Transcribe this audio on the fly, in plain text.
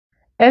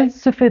Elle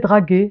se fait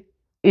draguer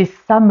et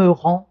ça me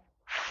rend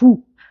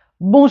fou.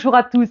 Bonjour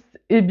à tous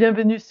et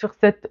bienvenue sur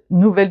cette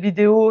nouvelle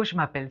vidéo. Je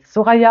m'appelle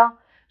Soraya,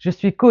 je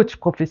suis coach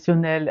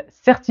professionnel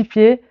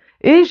certifié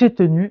et j'ai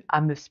tenu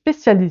à me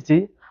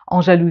spécialiser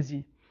en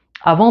jalousie.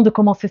 Avant de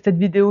commencer cette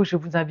vidéo, je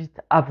vous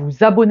invite à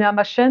vous abonner à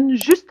ma chaîne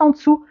juste en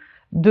dessous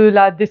de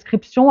la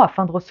description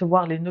afin de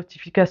recevoir les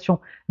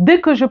notifications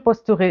dès que je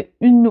posterai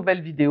une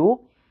nouvelle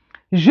vidéo.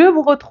 Je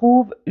vous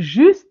retrouve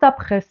juste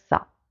après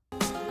ça.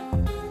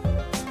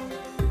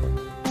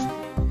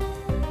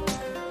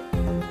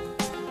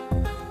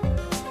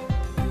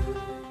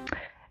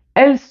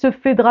 Elle se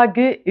fait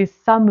draguer et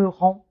ça me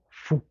rend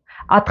fou.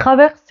 À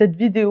travers cette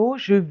vidéo,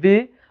 je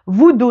vais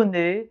vous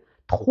donner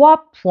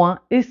 3 points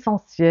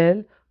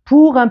essentiels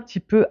pour un petit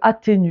peu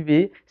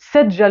atténuer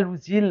cette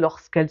jalousie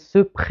lorsqu'elle se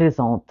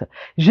présente.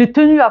 J'ai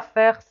tenu à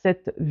faire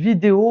cette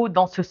vidéo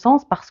dans ce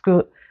sens parce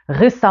que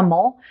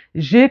récemment,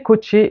 j'ai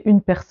coaché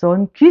une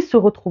personne qui se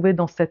retrouvait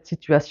dans cette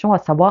situation, à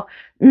savoir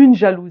une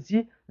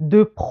jalousie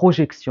de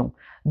projection.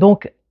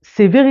 Donc,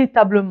 c'est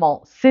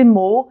véritablement ces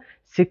mots,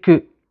 c'est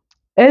que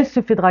elle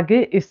se fait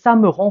draguer et ça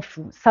me rend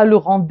fou. Ça le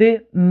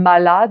rendait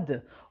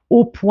malade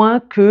au point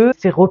que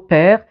ses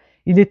repères,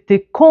 il était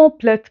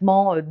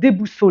complètement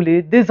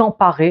déboussolé,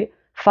 désemparé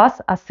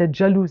face à cette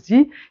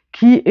jalousie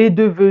qui est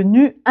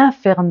devenue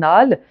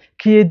infernale,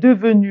 qui est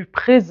devenue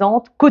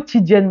présente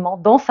quotidiennement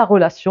dans sa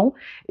relation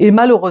et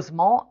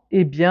malheureusement,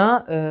 eh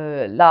bien,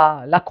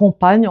 la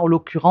compagne en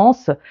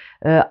l'occurrence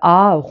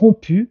a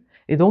rompu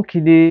et donc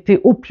il était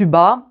au plus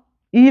bas.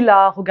 Il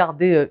a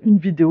regardé une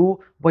vidéo,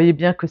 vous voyez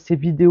bien que ces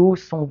vidéos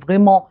sont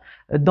vraiment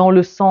dans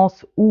le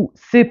sens où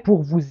c'est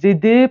pour vous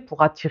aider,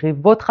 pour attirer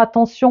votre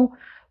attention,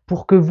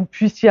 pour que vous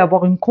puissiez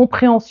avoir une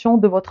compréhension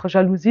de votre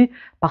jalousie,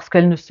 parce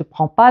qu'elle ne se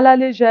prend pas à la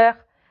légère.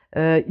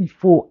 Il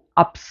faut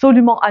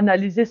absolument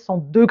analyser son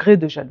degré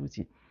de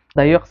jalousie.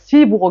 D'ailleurs,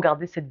 si vous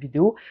regardez cette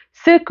vidéo,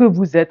 c'est que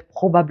vous êtes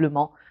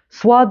probablement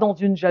soit dans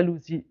une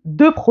jalousie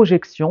de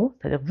projection,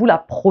 c'est-à-dire vous la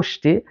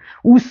projetez,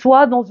 ou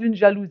soit dans une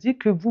jalousie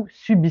que vous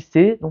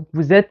subissez. Donc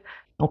vous êtes,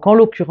 donc en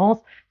l'occurrence,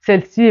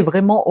 celle-ci est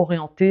vraiment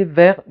orientée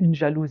vers une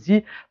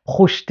jalousie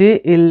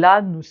projetée et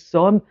là nous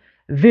sommes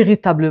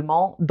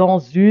véritablement dans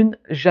une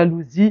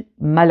jalousie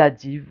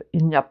maladive.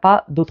 Il n'y a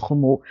pas d'autre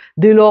mot.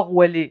 Dès lors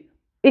où elle est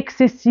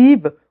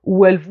excessive,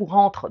 où elle vous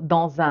rentre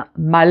dans un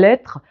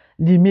mal-être,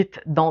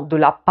 limite dans de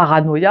la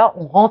paranoïa,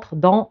 on rentre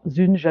dans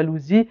une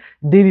jalousie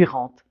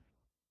délirante.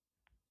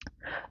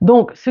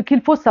 Donc, ce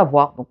qu'il faut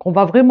savoir, donc on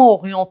va vraiment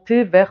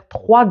orienter vers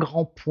 3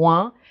 grands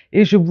points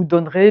et je vous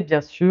donnerai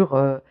bien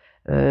sûr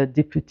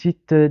des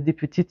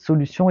petites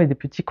solutions et des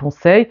petits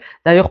conseils.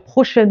 D'ailleurs,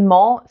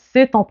 prochainement,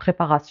 c'est en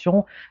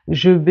préparation,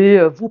 je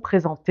vais vous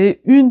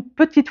présenter une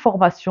petite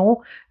formation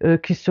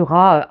qui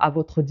sera à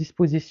votre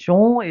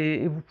disposition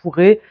et vous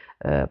pourrez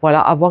voilà,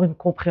 avoir une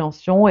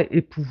compréhension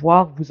et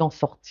pouvoir vous en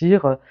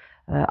sortir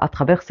à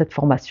travers cette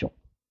formation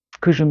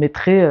que je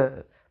mettrai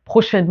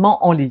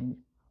prochainement en ligne.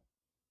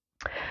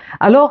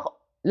 Alors,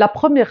 la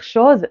première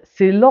chose,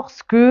 c'est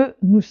lorsque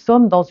nous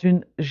sommes dans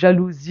une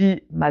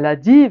jalousie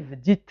maladive,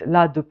 dite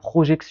là de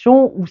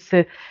projection, où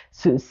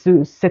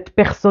cette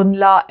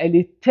personne-là, elle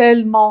est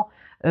tellement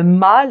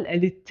mal,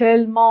 elle est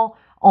tellement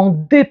en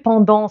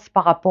dépendance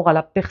par rapport à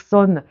la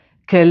personne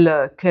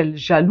qu'elle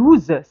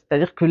jalouse,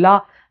 c'est-à-dire que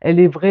là, elle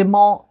est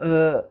vraiment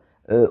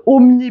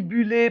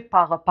omnibulée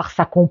par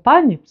sa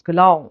compagne, parce que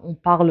là, on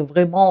parle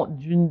vraiment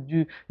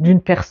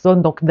d'une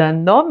personne, donc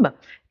d'un homme,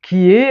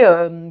 qui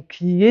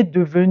est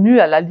devenu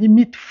à la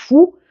limite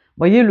fou. Vous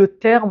voyez le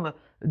terme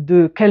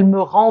de qu'elle me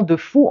rend de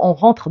fou, on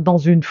rentre dans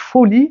une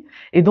folie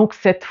et donc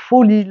cette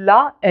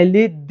folie-là, elle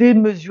est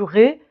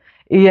démesurée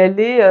et elle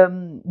est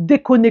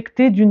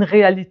déconnectée d'une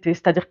réalité.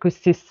 C'est-à-dire que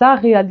c'est sa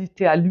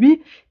réalité à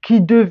lui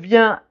qui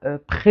devient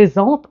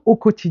présente au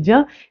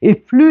quotidien et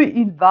plus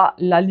il va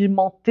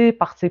l'alimenter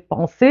par ses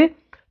pensées,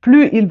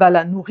 plus il va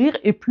la nourrir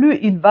et plus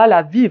il va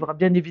la vivre,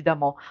 bien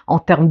évidemment. En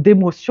termes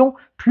d'émotion,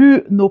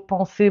 plus nos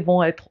pensées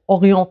vont être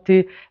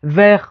orientées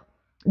vers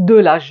de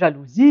la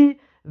jalousie.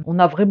 On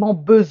a vraiment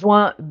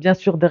besoin, bien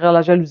sûr, derrière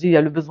la jalousie, il y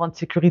a le besoin de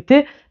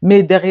sécurité,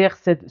 mais derrière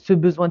ce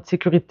besoin de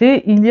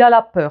sécurité, il y a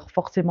la peur,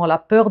 forcément la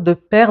peur de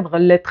perdre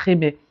l'être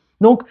aimé.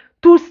 Donc,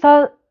 tout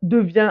ça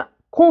devient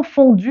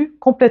confondu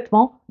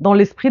complètement dans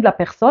l'esprit de la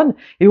personne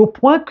et au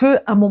point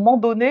qu'à un moment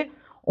donné,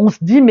 on se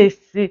dit mais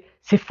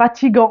c'est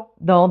fatigant.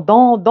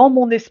 Dans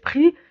mon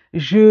esprit,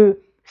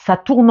 ça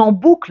tourne en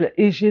boucle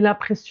et j'ai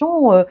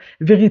l'impression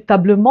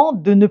véritablement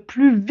de ne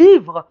plus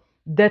vivre,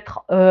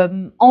 d'être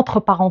entre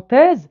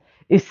parenthèses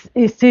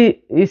et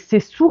c'est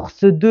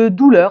source de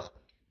douleur.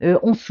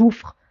 On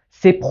souffre,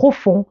 c'est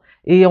profond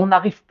et on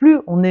n'arrive plus,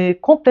 on est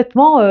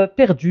complètement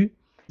perdu.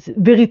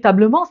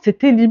 Véritablement,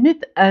 c'était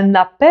limite un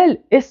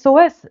appel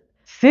SOS.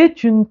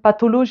 C'est une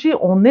pathologie,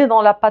 on est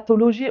dans la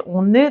pathologie,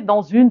 on est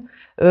dans une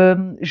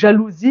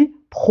jalousie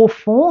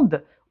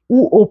profonde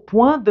ou au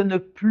point de ne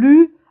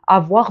plus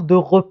avoir de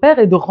repères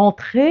et de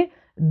rentrer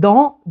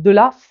dans de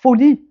la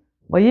folie,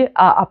 vous voyez,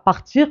 à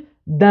partir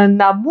d'un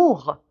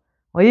amour.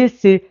 Vous voyez,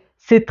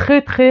 c'est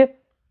très très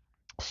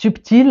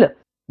subtil,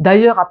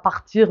 D'ailleurs, à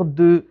partir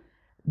de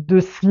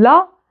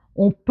cela,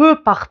 on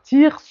peut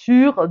partir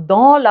sur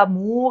dans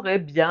l'amour, eh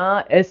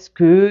bien, est-ce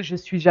que je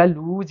suis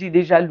jalouse, il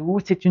est jaloux,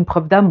 c'est une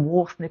preuve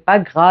d'amour, ce n'est pas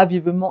grave,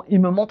 il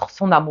me montre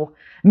son amour.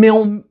 Mais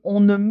on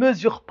ne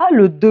mesure pas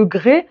le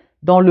degré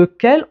dans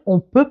lequel on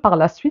peut par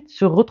la suite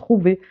se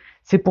retrouver.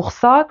 C'est pour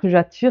ça que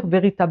j'attire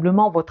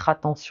véritablement votre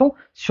attention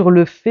sur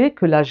le fait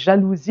que la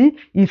jalousie,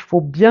 il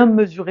faut bien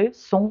mesurer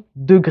son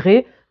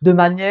degré de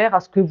manière à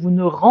ce que vous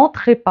ne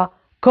rentrez pas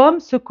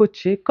comme ce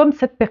coaché, comme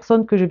cette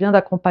personne que je viens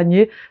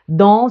d'accompagner,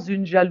 dans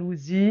une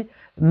jalousie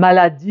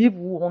maladive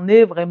où on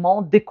est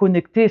vraiment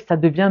déconnecté et ça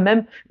devient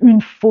même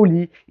une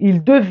folie.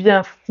 Il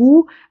devient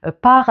fou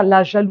par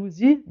la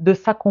jalousie de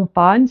sa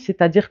compagne,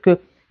 c'est-à-dire que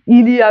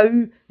il y a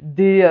eu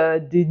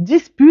des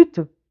disputes,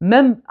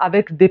 même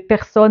avec des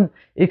personnes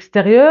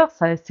extérieures,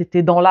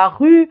 c'était dans la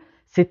rue,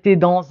 c'était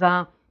dans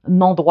un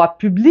endroit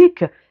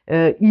public,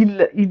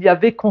 il y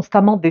avait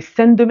constamment des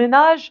scènes de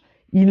ménage,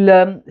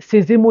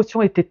 ses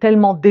émotions étaient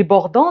tellement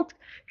débordantes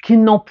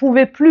qu'il n'en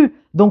pouvait plus.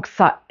 Donc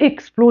ça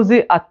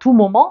explosait à tout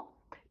moment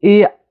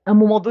et à un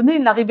moment donné,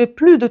 il n'arrivait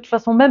plus de toute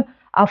façon, même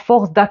à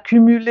force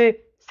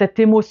d'accumuler cette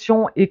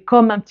émotion et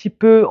comme un petit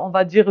peu, on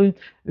va dire,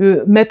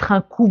 mettre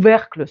un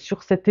couvercle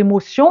sur cette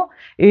émotion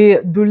et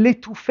de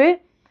l'étouffer,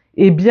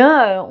 eh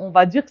bien, on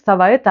va dire que ça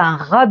va être un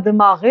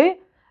raz-de-marée.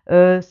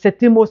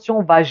 Cette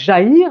émotion va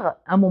jaillir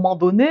à un moment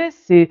donné,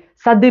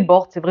 ça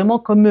déborde, c'est vraiment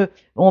comme,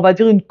 on va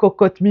dire, une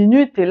cocotte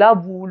minute et là,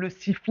 vous le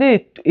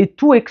sifflez et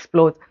tout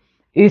explose.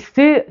 Et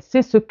c'est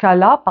ce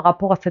cas-là par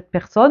rapport à cette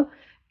personne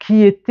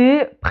qui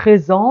était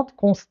présente,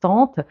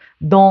 constante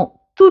dans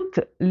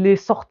toutes les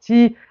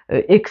sorties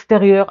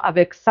extérieures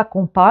avec sa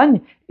compagne.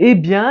 Eh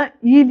bien,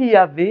 il y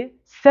avait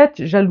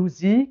cette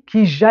jalousie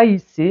qui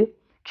jaillissait,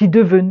 qui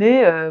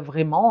devenait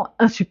vraiment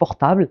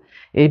insupportable.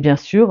 Et bien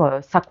sûr,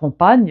 sa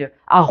compagne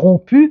a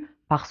rompu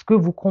parce que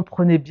vous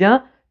comprenez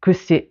bien que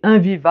c'est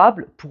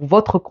invivable pour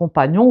votre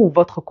compagnon ou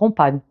votre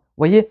compagne. Vous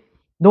voyez?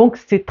 Donc,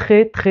 c'est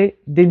très, très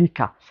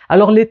délicat.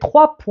 Alors, les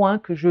 3 points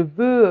que je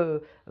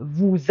veux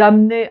vous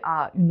amener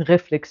à une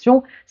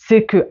réflexion,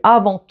 c'est que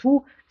avant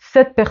tout,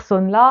 cette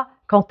personne-là,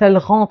 quand elle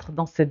rentre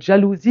dans cette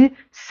jalousie,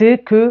 c'est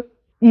que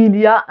il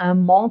y a un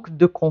manque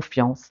de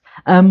confiance.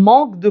 Un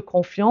manque de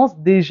confiance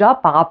déjà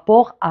par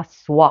rapport à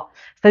soi.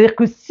 C'est-à-dire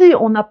que si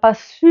on n'a pas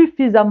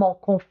suffisamment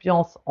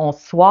confiance en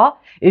soi,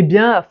 eh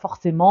bien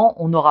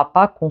forcément on n'aura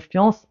pas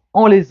confiance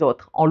en les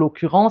autres, en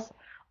l'occurrence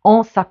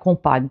en sa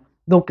compagne.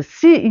 Donc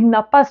s'il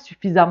n'a pas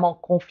suffisamment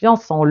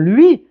confiance en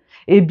lui,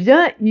 eh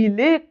bien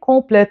il est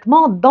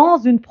complètement dans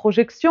une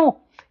projection.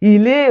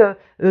 Il est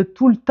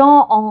tout le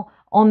temps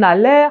en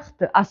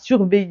alerte, à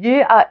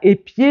surveiller, à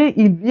épier,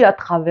 il vit à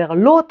travers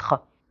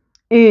l'autre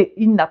et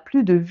il n'a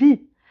plus de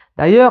vie.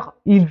 D'ailleurs,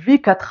 il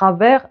vit qu'à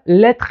travers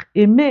l'être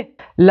aimé.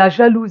 La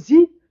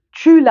jalousie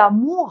tue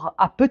l'amour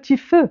à petit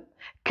feu.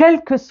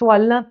 Quelle que soit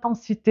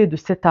l'intensité de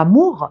cet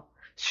amour,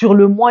 sur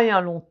le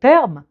moyen long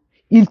terme,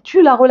 il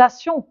tue la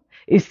relation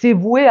et c'est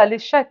voué à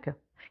l'échec.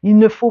 Il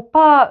ne faut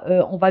pas,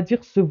 on va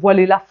dire, se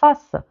voiler la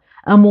face.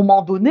 À un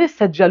moment donné,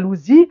 cette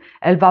jalousie,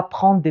 elle va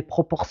prendre des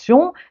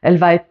proportions, elle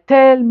va être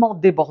tellement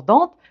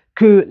débordante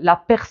que la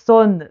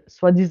personne,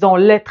 soi-disant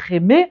l'être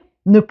aimé,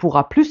 ne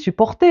pourra plus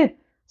supporter.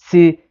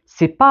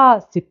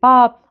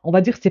 On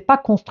va dire, c'est pas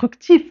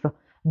constructif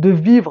de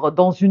vivre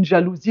dans une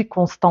jalousie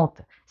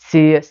constante.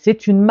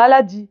 C'est une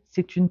maladie,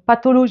 c'est une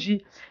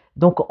pathologie.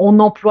 Donc, on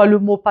emploie le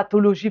mot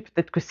pathologie,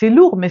 peut-être que c'est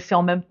lourd, mais c'est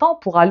en même temps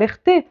pour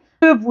alerter.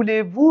 Que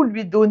voulez-vous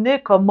lui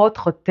donner comme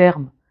autre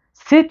terme?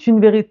 C'est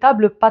une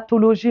véritable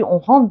pathologie. On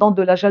rentre dans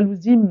de la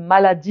jalousie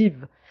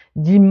maladive,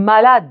 dit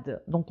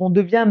malade. Donc on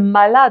devient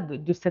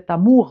malade de cet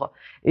amour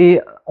et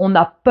on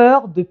a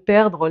peur de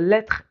perdre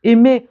l'être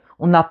aimé.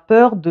 On a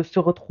peur de se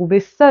retrouver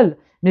seul,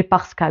 mais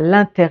parce qu'à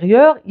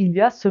l'intérieur, il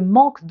y a ce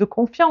manque de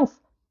confiance.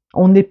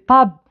 On n'est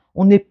pas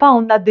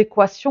en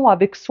adéquation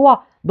avec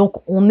soi.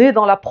 Donc on est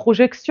dans la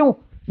projection.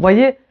 Vous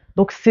voyez?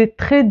 Donc c'est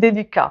très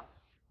délicat.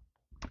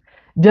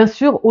 Bien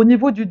sûr, au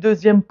niveau du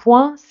deuxième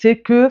point, c'est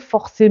que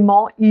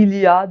forcément, il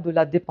y a de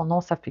la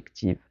dépendance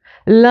affective.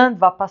 L'un ne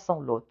va pas sans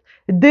l'autre.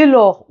 Dès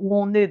lors où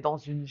on est dans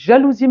une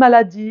jalousie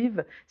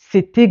maladive,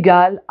 c'est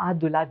égal à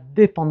de la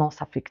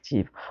dépendance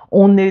affective.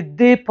 On est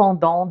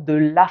dépendant de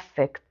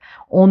l'affect.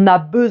 On a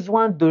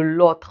besoin de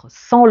l'autre.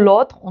 Sans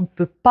l'autre, on ne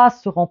peut pas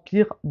se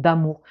remplir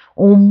d'amour.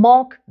 On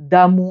manque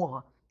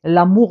d'amour.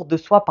 L'amour de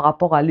soi par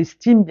rapport à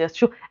l'estime, bien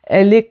sûr,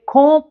 elle est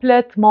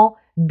complètement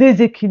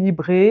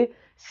déséquilibrée.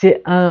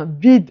 C'est un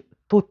vide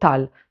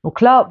total.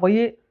 Donc là, vous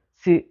voyez,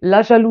 c'est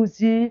la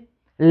jalousie,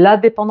 la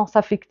dépendance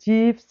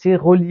affective, c'est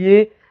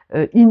relié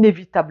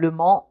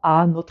inévitablement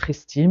à notre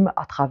estime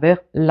à travers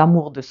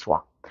l'amour de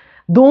soi.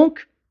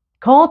 Donc,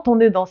 quand on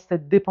est dans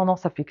cette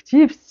dépendance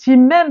affective, si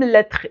même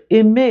l'être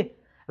aimé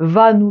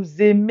va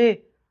nous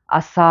aimer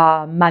à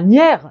sa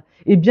manière,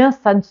 eh bien,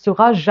 ça ne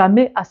sera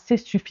jamais assez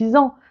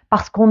suffisant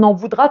parce qu'on en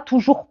voudra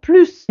toujours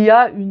plus. Il y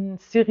a une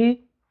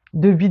série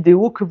de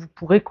vidéos que vous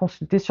pourrez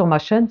consulter sur ma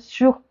chaîne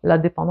sur la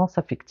dépendance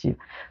affective.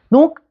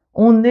 Donc,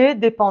 on est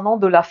dépendant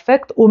de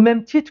l'affect au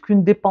même titre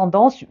qu'une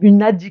dépendance,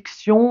 une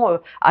addiction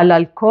à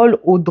l'alcool,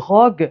 aux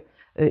drogues,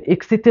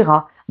 etc.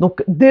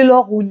 Donc dès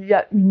lors où il y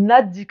a une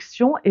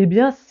addiction, eh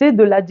bien c'est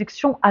de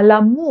l'addiction à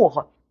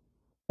l'amour.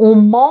 On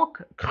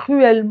manque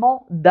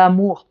cruellement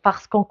d'amour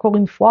parce qu'encore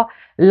une fois,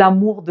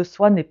 l'amour de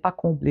soi n'est pas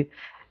comblé.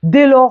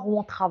 Dès lors où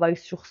on travaille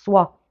sur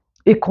soi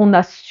et qu'on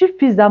a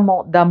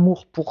suffisamment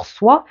d'amour pour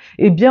soi,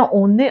 eh bien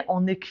on est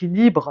en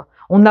équilibre.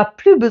 On n'a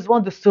plus besoin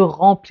de se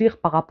remplir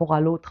par rapport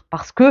à l'autre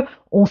parce que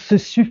on se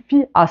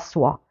suffit à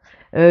soi.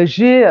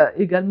 J'ai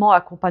également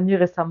accompagné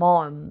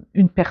récemment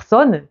une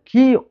personne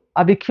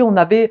avec qui on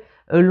avait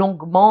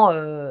longuement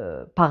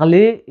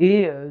parlé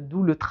et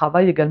d'où le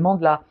travail également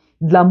de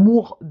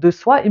l'amour de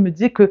soi. Il me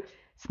disait que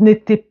ce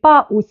n'était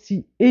pas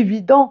aussi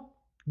évident,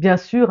 bien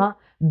sûr, hein,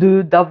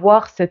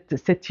 d'avoir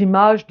cette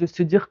image, de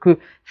se dire que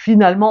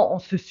finalement on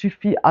se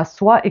suffit à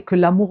soi et que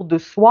l'amour de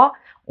soi,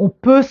 on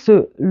peut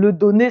se le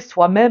donner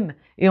soi-même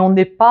et on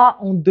n'est pas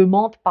en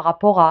demande par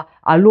rapport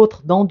à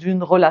l'autre dans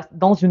une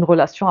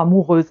relation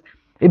amoureuse.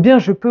 Eh bien,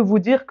 je peux vous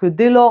dire que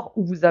dès lors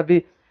où vous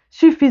avez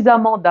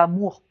suffisamment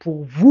d'amour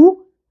pour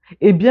vous,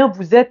 eh bien,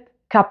 vous êtes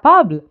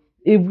capable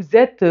et vous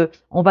êtes,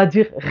 on va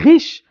dire,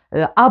 riche,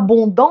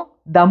 abondant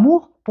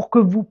d'amour pour que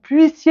vous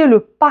puissiez le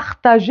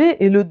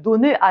partager et le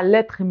donner à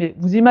l'être aimé.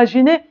 Vous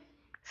imaginez,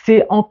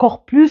 c'est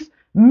encore plus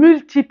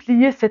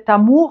multiplier cet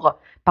amour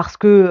parce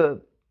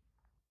que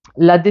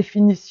la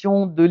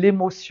définition de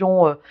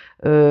l'émotion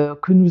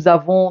que nous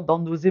avons dans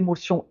nos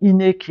émotions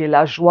innées, qui est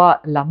la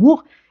joie,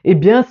 l'amour, eh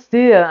bien,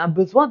 c'est un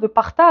besoin de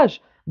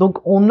partage. Donc,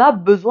 on a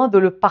besoin de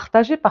le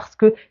partager parce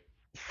que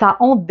ça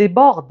en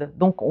déborde.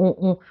 Donc,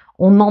 on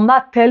en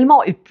a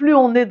tellement. Et plus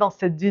on est dans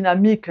cette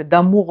dynamique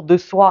d'amour de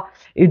soi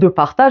et de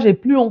partage, et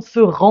plus on se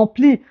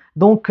remplit.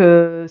 Donc,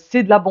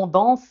 c'est de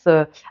l'abondance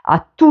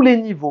à tous les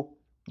niveaux.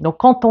 Donc,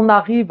 quand on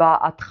arrive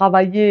à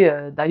travailler,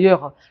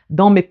 d'ailleurs,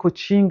 dans mes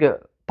coachings,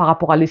 par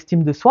rapport à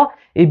l'estime de soi,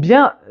 eh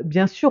bien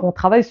sûr, on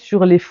travaille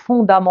sur les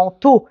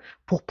fondamentaux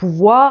pour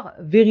pouvoir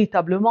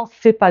véritablement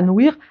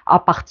s'épanouir à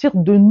partir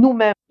de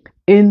nous-mêmes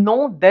et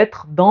non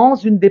d'être dans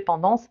une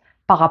dépendance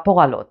par rapport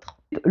à l'autre.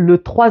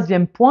 Le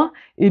troisième point,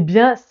 eh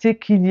bien, c'est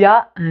qu'il y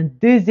a un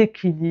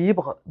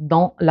déséquilibre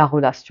dans la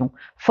relation.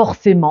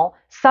 Forcément,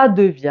 ça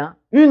devient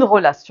une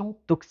relation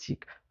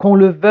toxique, qu'on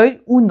le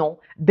veuille ou non,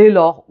 dès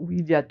lors où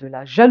il y a de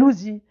la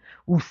jalousie,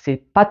 où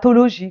c'est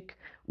pathologique,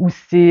 où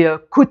c'est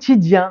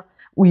quotidien,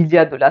 où il y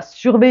a de la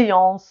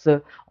surveillance,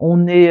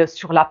 on est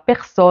sur la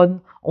personne,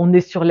 on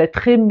est sur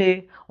l'être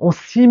aimé, on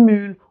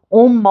simule,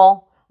 on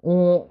ment,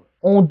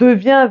 on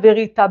devient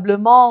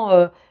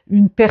véritablement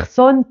une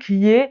personne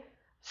qui est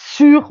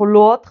sur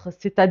l'autre,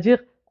 c'est-à-dire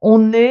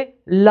on est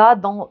là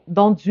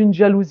dans une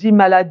jalousie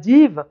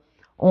maladive,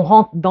 on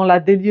rentre dans la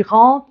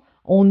délirante,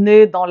 on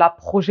est dans la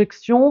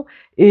projection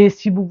et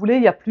si vous voulez,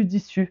 il n'y a plus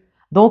d'issue.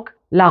 Donc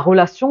la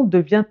relation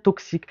devient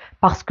toxique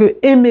parce que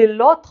aimer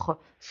l'autre,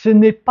 ce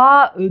n'est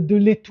pas de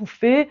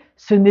l'étouffer,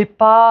 ce n'est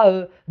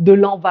pas de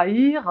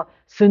l'envahir,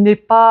 ce n'est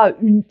pas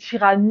une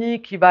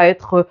tyrannie qui va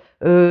être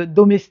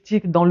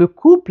domestique dans le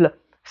couple,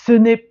 ce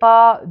n'est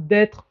pas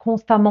d'être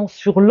constamment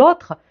sur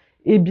l'autre.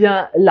 Eh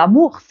bien,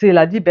 l'amour, c'est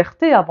la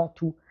liberté avant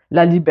tout.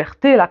 La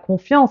liberté, la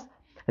confiance.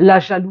 La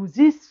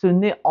jalousie, ce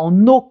n'est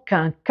en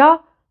aucun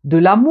cas de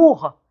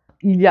l'amour.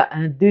 Il y a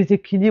un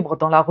déséquilibre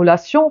dans la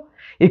relation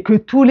et que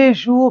tous les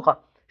jours,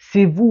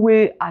 c'est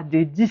voué à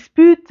des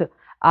disputes,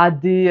 à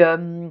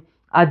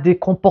des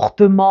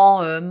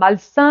comportements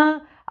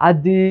malsains, à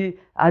des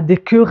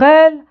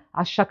querelles,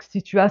 à chaque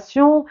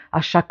situation,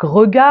 à chaque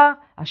regard,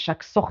 à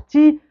chaque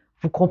sortie.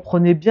 Vous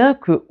comprenez bien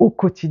qu'au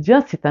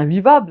quotidien, c'est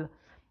invivable.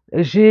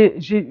 J'ai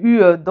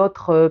eu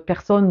d'autres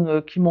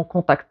personnes qui m'ont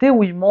contacté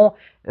où ils m'ont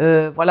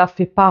voilà,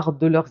 fait part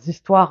de leurs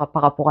histoires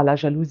par rapport à la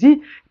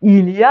jalousie.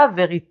 Il y a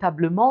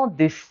véritablement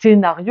des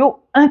scénarios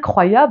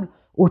incroyables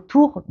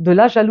autour de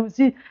la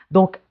jalousie.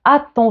 Donc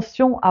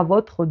attention à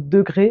votre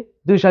degré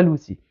de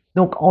jalousie.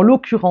 Donc en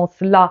l'occurrence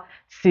là,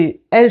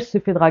 c'est elle se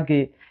fait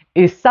draguer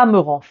et ça me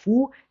rend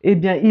fou. Eh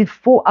bien il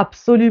faut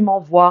absolument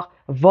voir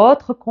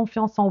votre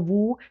confiance en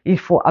vous, il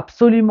faut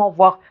absolument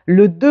voir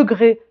le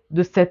degré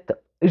de cette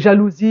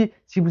jalousie,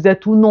 si vous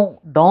êtes ou non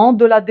dans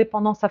de la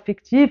dépendance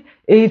affective,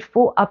 et il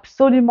faut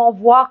absolument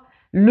voir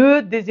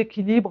le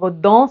déséquilibre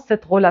dans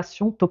cette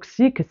relation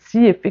toxique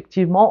si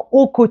effectivement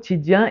au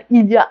quotidien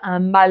il y a un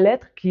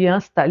mal-être qui est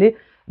installé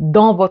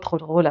dans votre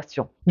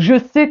relation. Je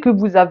sais que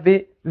vous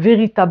avez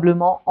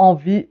véritablement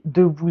envie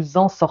de vous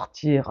en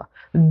sortir,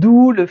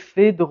 d'où le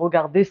fait de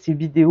regarder ces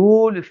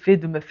vidéos, le fait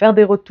de me faire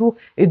des retours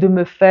et de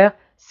me faire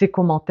ces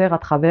commentaires à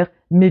travers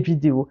mes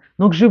vidéos.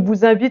 Donc je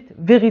vous invite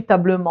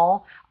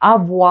véritablement à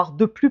voir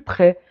de plus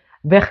près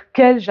vers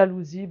quelle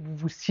jalousie vous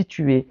vous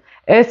situez.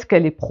 Est-ce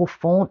qu'elle est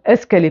profonde?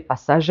 Est-ce qu'elle est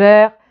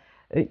passagère?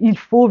 Il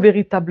faut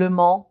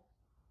véritablement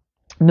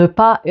ne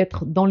pas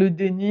être dans le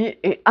déni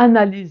et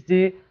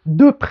analyser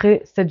de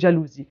près cette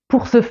jalousie.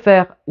 Pour ce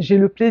faire, j'ai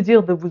le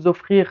plaisir de vous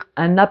offrir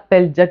un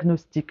appel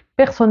diagnostic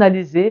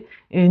personnalisé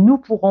et nous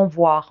pourrons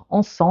voir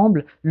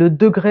ensemble le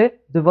degré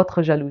de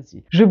votre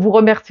jalousie. Je vous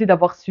remercie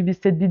d'avoir suivi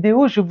cette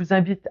vidéo. Je vous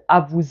invite à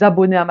vous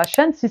abonner à ma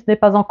chaîne si ce n'est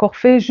pas encore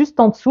fait, juste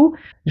en dessous.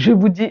 Je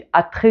vous dis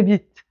à très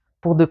vite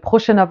pour de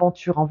prochaines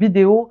aventures en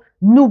vidéo.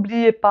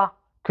 N'oubliez pas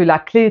que la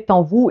clé est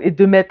en vous et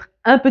de mettre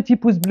un petit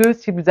pouce bleu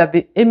si vous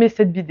avez aimé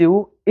cette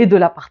vidéo et de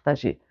la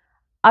partager.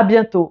 À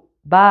bientôt.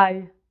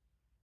 Bye.